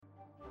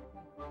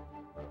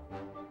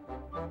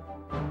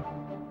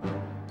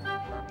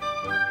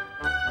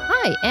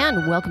Hi,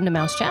 and welcome to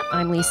Mouse Chat.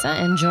 I'm Lisa,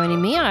 and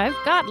joining me, I've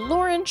got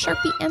Lauren,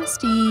 Sharpie, and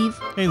Steve.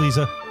 Hey,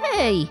 Lisa.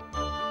 Hey.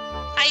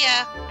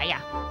 Hiya.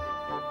 Hiya.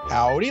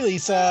 Howdy,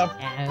 Lisa.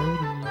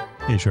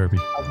 Howdy. Hey, Sharpie.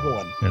 How's it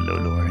going? Hello,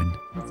 Lauren.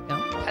 Let's go.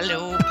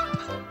 Hello.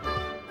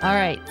 All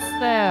right,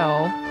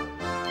 so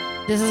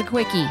this is a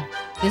quickie.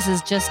 This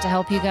is just to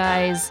help you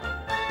guys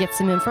get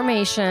some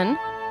information.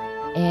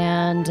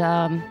 And,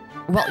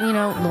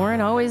 Lauren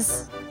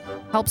always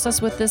helps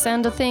us with this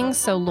end of things.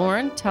 So,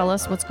 Lauren, tell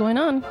us what's going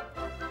on.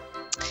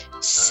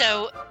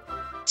 So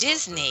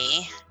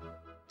Disney,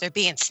 they're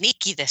being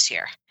sneaky this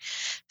year.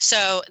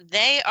 So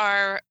they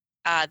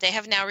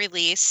have now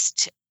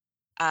released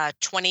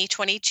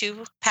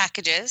 2022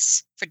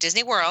 packages for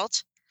Disney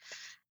World.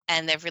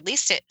 And they've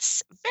released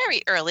it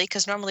very early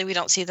because normally we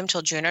don't see them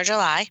till June or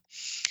July.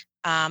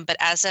 But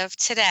as of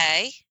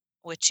today,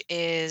 which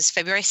is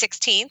February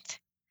 16th,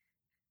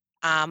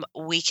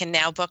 we can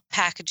now book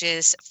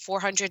packages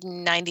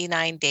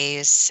 499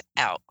 days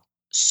out.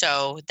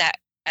 So that,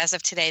 as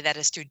of today, that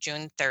is through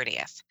June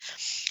 30th.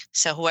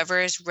 So whoever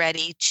is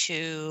ready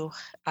to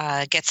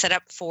get set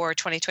up for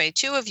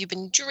 2022, if you've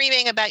been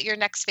dreaming about your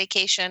next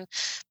vacation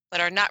but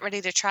are not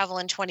ready to travel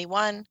in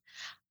 21,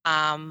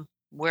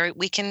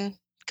 we can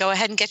go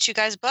ahead and get you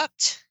guys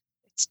booked.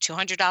 It's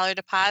 $200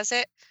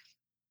 deposit,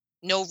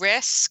 no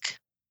risk,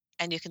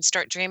 and you can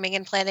start dreaming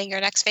and planning your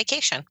next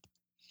vacation.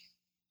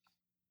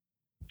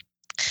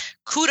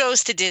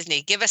 Kudos to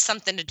Disney. Give us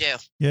something to do.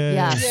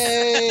 Yes.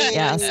 Yay.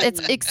 Yes.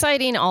 It's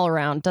exciting all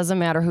around. Doesn't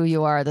matter who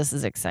you are. This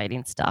is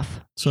exciting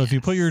stuff. So if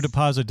you put your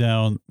deposit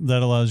down,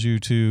 that allows you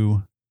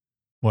to,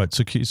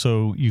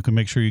 so you can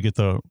make sure you get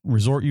the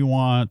resort you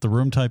want, the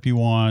room type you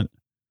want,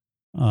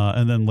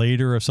 and then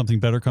later, if something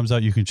better comes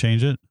out, you can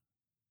change it?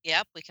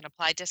 Yep, we can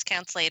apply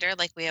discounts later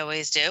like we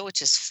always do,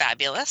 which is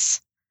fabulous.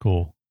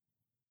 Cool.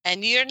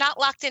 And you're not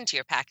locked into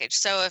your package.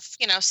 So if,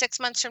 6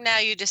 months from now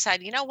you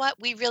decide, you know what,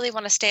 we really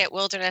want to stay at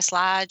Wilderness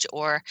Lodge,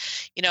 or,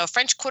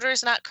 French Quarter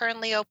is not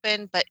currently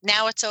open, but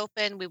now it's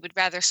open, we would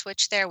rather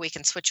switch there. We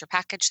can switch your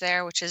package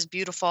there, which is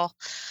beautiful.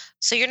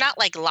 So you're not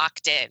like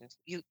locked in.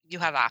 You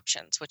have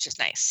options, which is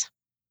nice.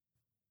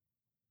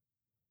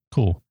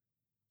 Cool.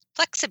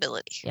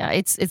 Flexibility. Yeah,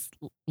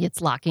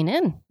 it's locking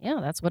in. Yeah,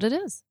 that's what it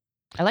is.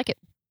 I like it.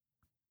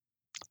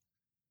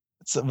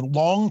 It's a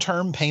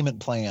long-term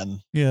payment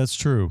plan. Yeah, that's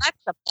true. That's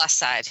the plus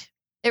side.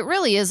 It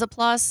really is a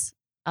plus.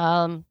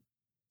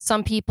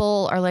 Some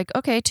people are like,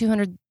 okay,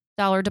 $200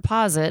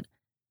 deposit,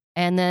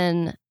 and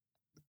then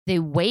they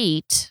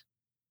wait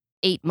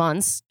 8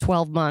 months,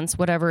 12 months,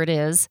 whatever it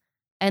is,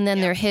 and then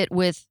they're hit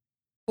with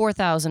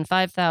 $4,000,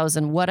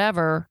 $5,000,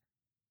 whatever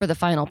for the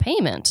final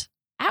payment.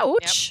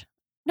 Ouch. Yep.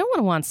 No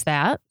one wants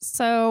that.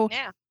 So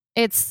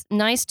it's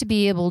nice to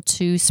be able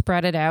to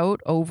spread it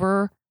out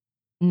over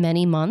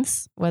many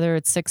months, whether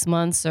it's 6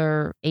 months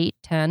or 8,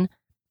 10.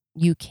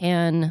 You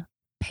can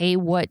pay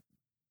what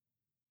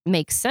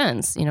makes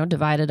sense,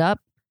 divide it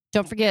up.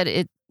 Don't forget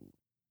it.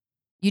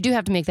 You do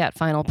have to make that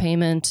final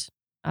payment,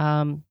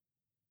 sooner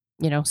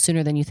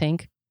than you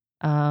think.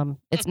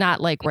 It's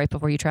not like right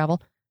before you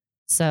travel.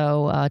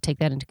 So take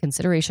that into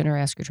consideration, or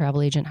ask your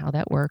travel agent how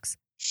that works.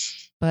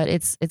 But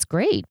it's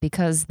great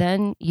because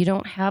then you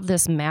don't have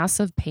this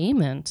massive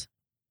payment.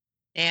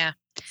 Yeah.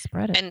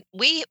 Spread it. And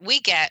we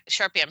get,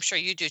 Sharpie, I'm sure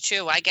you do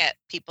too. I get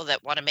people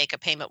that want to make a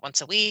payment once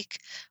a week,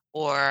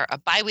 or a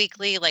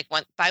biweekly, like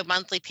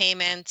bi-monthly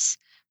payments,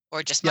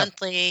 or just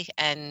monthly.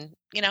 And,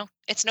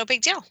 it's no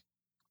big deal.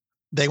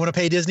 They want to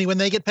pay Disney when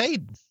they get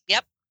paid.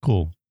 Yep.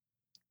 Cool.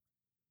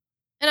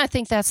 And I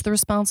think that's the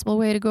responsible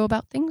way to go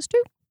about things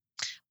too.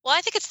 Well,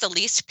 I think it's the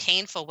least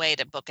painful way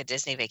to book a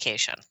Disney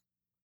vacation.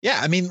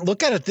 Yeah, I mean,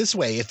 look at it this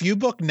way. If you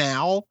book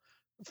now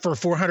for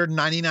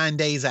 499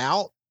 days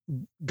out,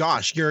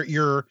 gosh,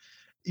 your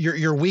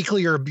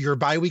weekly or your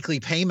biweekly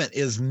payment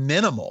is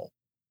minimal.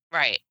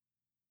 Right.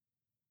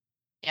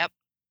 Yep.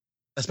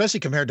 Especially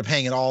compared to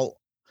paying it all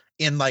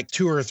in like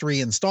 2 or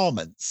 3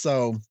 installments.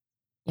 So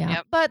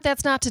yeah, but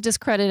that's not to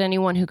discredit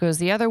anyone who goes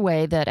the other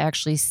way that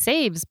actually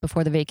saves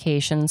before the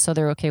vacation, so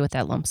they're okay with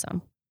that lump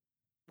sum.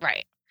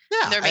 Right.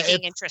 Yeah, they're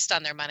making interest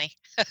on their money.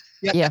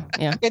 Yeah.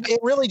 It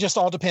really just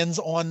all depends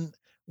on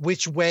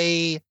which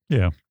way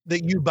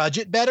that you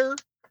budget better.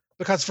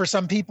 Because for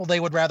some people, they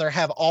would rather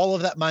have all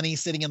of that money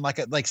sitting in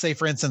like say,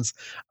 for instance,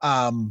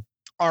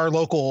 our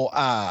local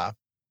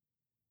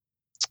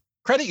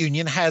credit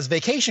union has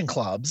vacation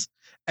clubs,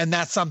 and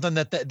that's something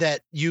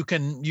that you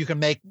can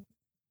make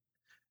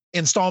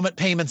installment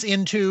payments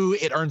into.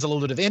 It earns a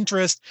little bit of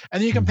interest, and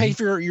then you can pay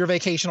for your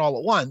vacation all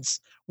at once.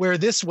 Where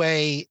this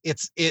way,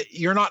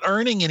 you're not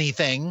earning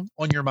anything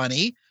on your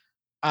money,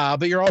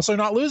 but you're also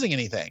not losing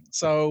anything.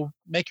 So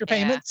make your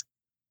payments.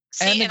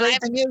 And the great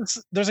thing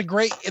is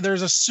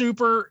there's a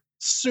super,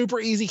 super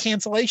easy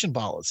cancellation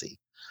policy.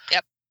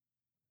 Yep.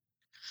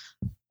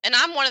 And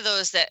I'm one of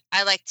those that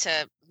I like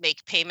to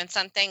make payments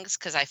on things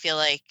because I feel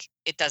like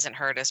it doesn't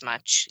hurt as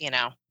much,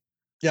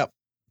 Yep.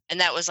 And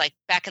that was like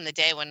back in the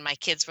day when my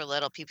kids were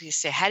little, people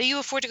used to say, how do you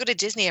afford to go to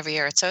Disney every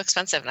year? It's so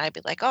expensive. And I'd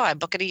be like, oh, I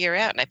book it a year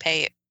out and I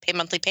pay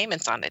monthly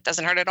payments on it. It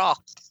doesn't hurt at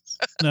all.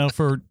 Now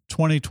for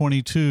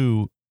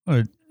 2022,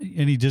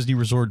 any Disney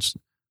resorts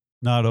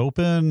not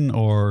open,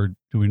 or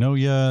do we know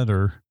yet,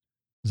 or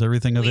is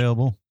everything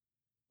available?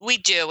 We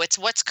do. It's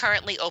what's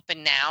currently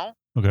open now.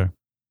 Okay.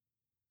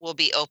 Will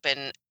be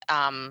open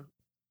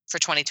for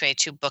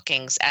 2022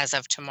 bookings as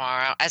of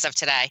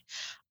today.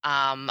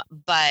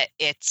 But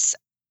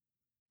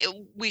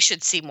we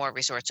should see more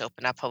resorts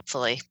open up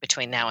hopefully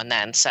between now and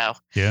then. So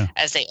yeah,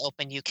 as they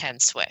open, you can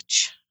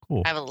switch.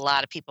 Cool. I have a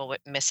lot of people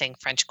missing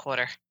French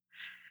Quarter.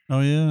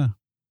 Oh yeah,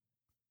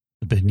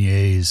 the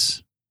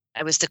beignets.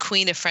 I was the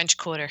queen of French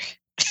Quarter.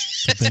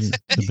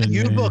 The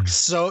You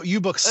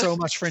book so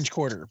much French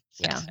Quarter.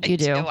 Yeah, you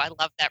do. I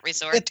love that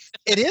resort.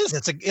 It is.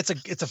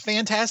 It's a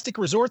fantastic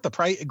resort.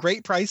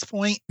 Great price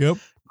point. Yep.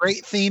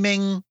 Great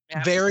theming.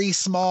 Yeah. Very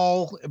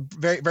small.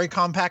 Very very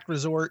compact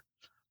resort.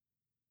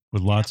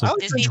 With lots I of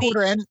like French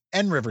Quarter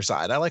and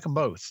Riverside. I like them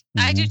both.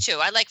 I do too.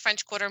 I like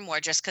French Quarter more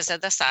just because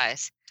of the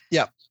size.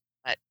 Yeah.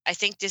 But I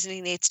think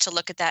Disney needs to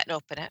look at that and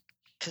open it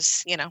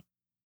because,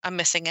 I'm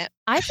missing it.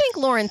 I think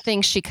Lauren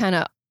thinks she kind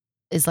of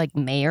is like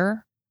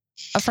mayor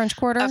of French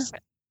Quarter.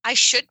 I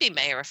should be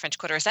mayor of French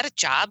Quarter. Is that a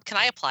job? Can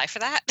I apply for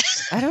that?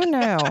 I don't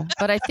know,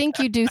 but I think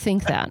you do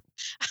think that.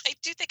 I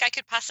do think I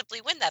could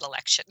possibly win that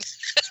election.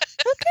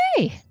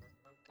 Okay.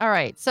 All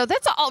right. So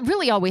that's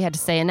really all we had to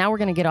say. And now we're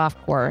going to get off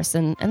course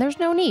and there's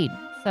no need.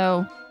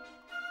 So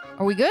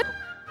are we good?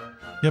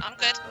 Yep. I'm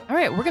good. All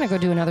right. We're going to go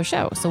do another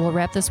show. So we'll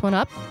wrap this one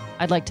up.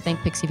 I'd like to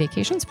thank Pixie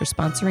Vacations for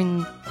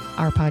sponsoring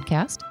our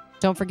podcast.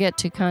 Don't forget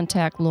to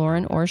contact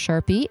Lauren or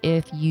Sharpie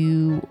if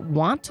you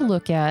want to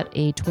look at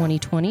a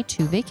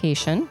 2022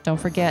 vacation. Don't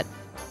forget,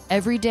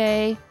 every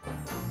day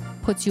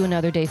puts you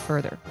another day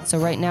further. So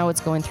right now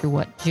it's going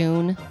through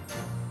June?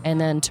 And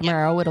then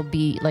tomorrow it'll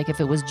be like if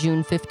it was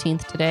June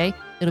 15th today,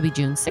 it'll be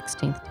June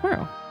 16th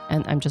tomorrow.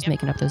 And I'm just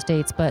making up those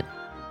dates. But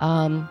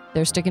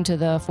they're sticking to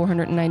the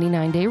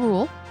 499-day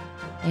rule.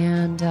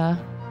 And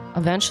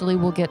eventually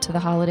we'll get to the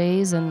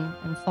holidays and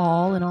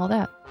fall and all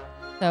that.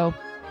 So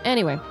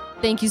anyway,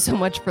 thank you so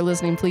much for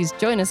listening. Please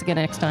join us again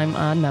next time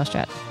on Mouse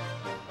Chat.